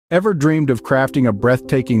Ever dreamed of crafting a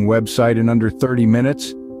breathtaking website in under 30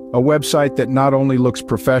 minutes? A website that not only looks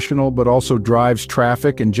professional but also drives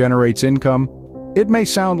traffic and generates income? It may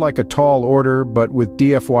sound like a tall order, but with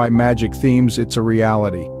DFY Magic Themes, it's a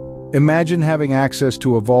reality. Imagine having access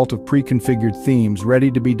to a vault of pre-configured themes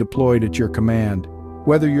ready to be deployed at your command.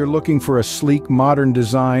 Whether you're looking for a sleek, modern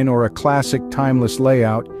design or a classic, timeless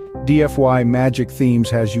layout, DFY Magic Themes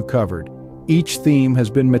has you covered. Each theme has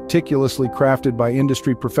been meticulously crafted by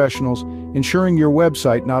industry professionals, ensuring your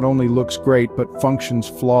website not only looks great but functions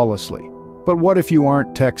flawlessly. But what if you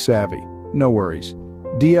aren't tech-savvy? No worries.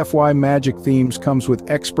 DFY Magic Themes comes with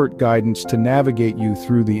expert guidance to navigate you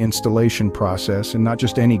through the installation process, and not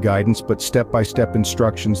just any guidance, but step-by-step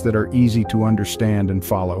instructions that are easy to understand and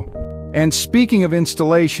follow. And speaking of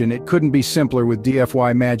installation, it couldn't be simpler with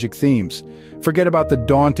DFY Magic Themes. Forget about the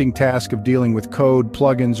daunting task of dealing with code,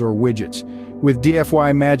 plugins, or widgets. With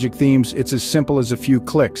DFY Magic Themes, it's as simple as a few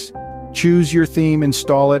clicks. Choose your theme,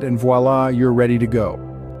 install it, and voila, you're ready to go.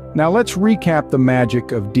 Now let's recap the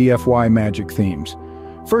magic of DFY Magic Themes.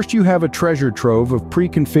 First, you have a treasure trove of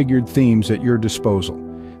pre-configured themes at your disposal.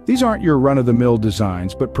 These aren't your run-of-the-mill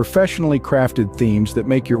designs, but professionally crafted themes that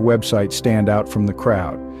make your website stand out from the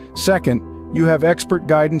crowd. Second, you have expert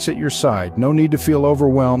guidance at your side. No need to feel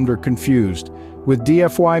overwhelmed or confused. With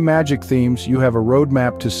DFY Magic Themes, you have a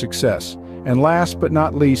roadmap to success. And last but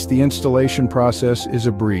not least, the installation process is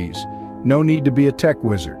a breeze. No need to be a tech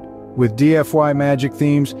wizard. With DFY Magic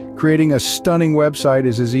Themes, creating a stunning website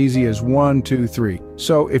is as easy as 1, 2, 3.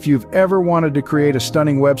 So if you've ever wanted to create a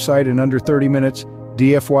stunning website in under 30 minutes,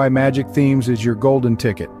 DFY Magic Themes is your golden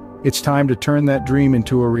ticket. It's time to turn that dream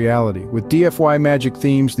into a reality. With DFY Magic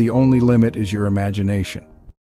Themes, the only limit is your imagination.